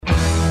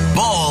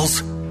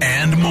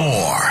and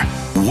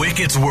more.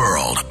 Wicked's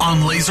World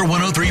on Laser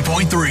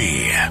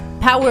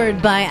 103.3.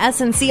 Powered by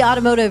SNC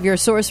Automotive, your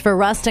source for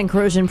rust and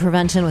corrosion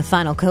prevention with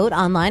Final Coat,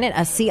 online at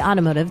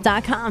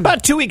scautomotive.com.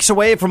 About 2 weeks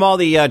away from all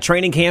the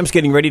training camps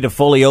getting ready to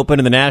fully open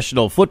in the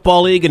National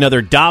Football League,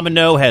 another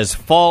domino has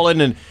fallen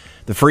in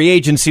the free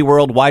agency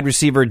world. Wide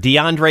receiver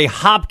DeAndre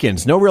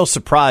Hopkins. No real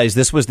surprise.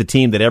 This was the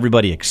team that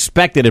everybody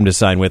expected him to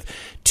sign with.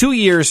 2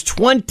 years,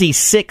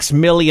 $26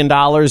 million.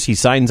 He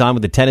signs on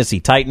with the Tennessee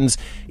Titans.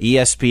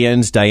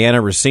 ESPN's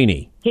Diana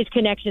Rossini. His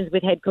connections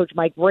with head coach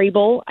Mike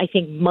Vrabel, I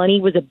think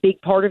money was a big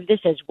part of this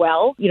as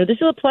well. You know, this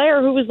is a player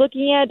who was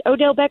looking at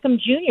Odell Beckham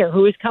Jr.,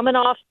 who was coming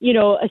off,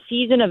 a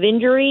season of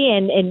injury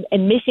and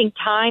missing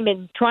time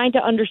and trying to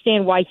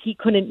understand why he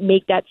couldn't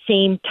make that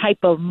same type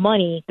of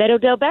money that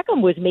Odell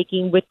Beckham was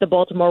making with the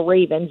Baltimore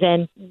Ravens.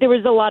 And there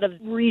was a lot of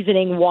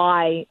reasoning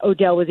why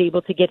Odell was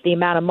able to get the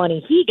amount of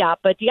money he got,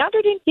 but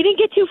DeAndre didn't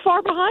get too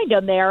far behind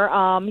him there.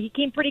 He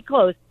came pretty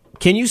close.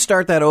 Can you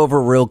start that over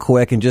real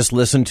quick and just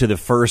listen to the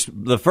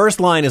first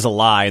line is a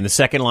lie, and the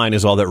second line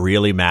is all that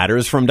really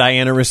matters from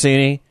Diana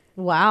Rossini?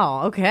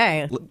 Wow,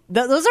 okay.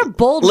 Those are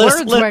bold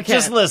words, Wicket.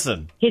 Just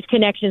listen. His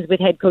connections with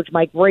head coach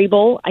Mike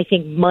Vrabel, I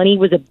think money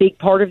was a big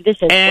part of this.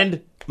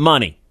 And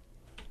money.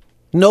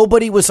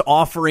 Nobody was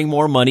offering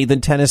more money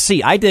than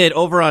Tennessee. I did,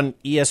 over on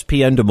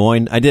ESPN Des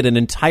Moines, I did an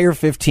entire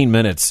 15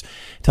 minutes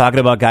talking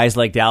about guys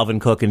like Dalvin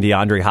Cook and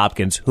DeAndre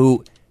Hopkins,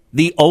 who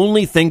the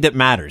only thing that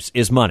matters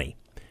is money.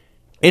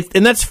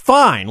 And that's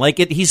fine.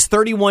 He's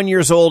 31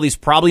 years old. He's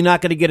probably not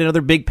going to get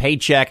another big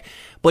paycheck,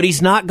 but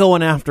he's not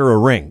going after a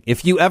ring.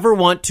 If you ever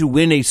want to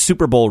win a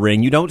Super Bowl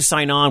ring, you don't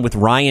sign on with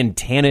Ryan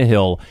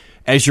Tannehill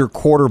as your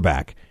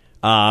quarterback.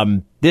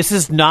 This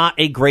is not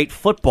a great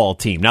football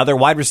team. Now, their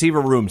wide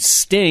receiver room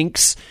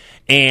stinks,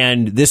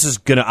 and this is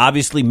going to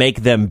obviously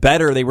make them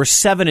better. They were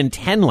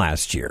 7-10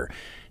 last year.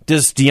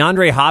 Does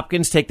DeAndre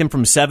Hopkins take them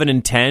from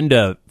 7-10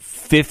 to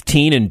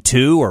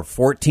 15-2 or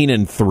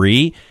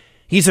 14-3?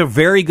 He's a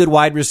very good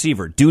wide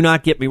receiver. Do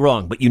not get me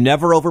wrong, but you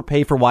never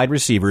overpay for wide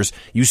receivers.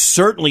 You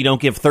certainly don't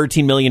give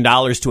 $13 million to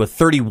a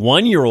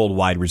 31-year-old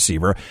wide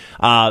receiver.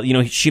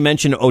 She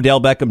mentioned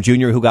Odell Beckham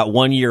Jr., who got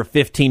 1 year,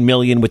 $15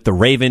 million with the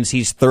Ravens.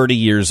 He's 30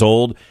 years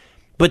old.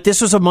 But this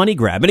was a money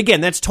grab. And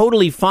again, that's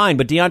totally fine,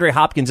 but DeAndre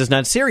Hopkins is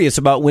not serious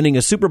about winning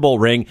a Super Bowl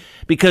ring,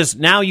 because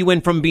now you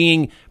went from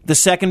being the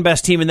second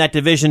best team in that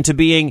division to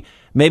being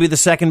maybe the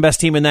second best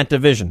team in that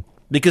division.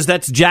 Because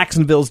that's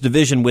Jacksonville's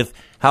division with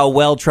how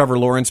well Trevor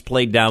Lawrence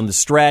played down the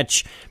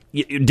stretch.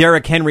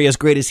 Derrick Henry, as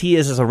great as he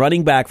is as a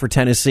running back for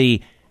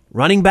Tennessee,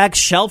 running back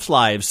shelf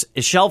lives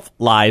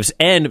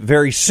end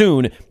very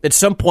soon. At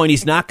some point,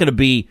 he's not going to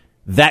be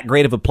that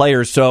great of a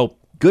player. So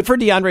good for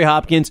DeAndre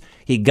Hopkins.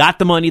 He got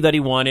the money that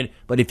he wanted,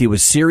 but if he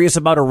was serious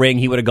about a ring,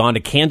 he would have gone to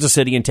Kansas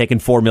City and taken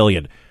 $4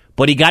 million.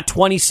 But he got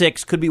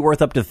 26, could be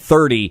worth up to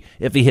 30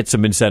 if he hits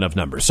some incentive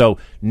numbers. So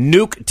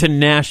nuke to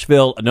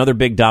Nashville. Another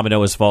big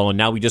domino has fallen.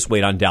 Now we just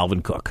wait on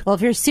Dalvin Cook. Well,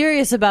 if you're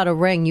serious about a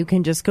ring, you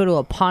can just go to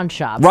a pawn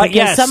shop. Right,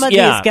 yes. Some of these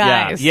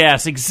guys.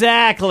 Yes,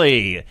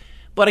 exactly.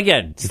 But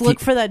again, look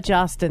for that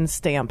Justin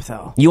stamp,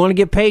 though. You want to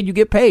get paid, you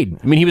get paid.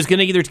 I mean, he was going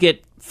to either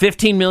get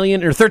 $15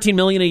 million or $13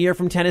 million a year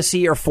from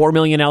Tennessee or $4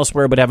 million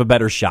elsewhere, but have a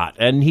better shot.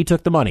 And he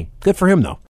took the money. Good for him, though.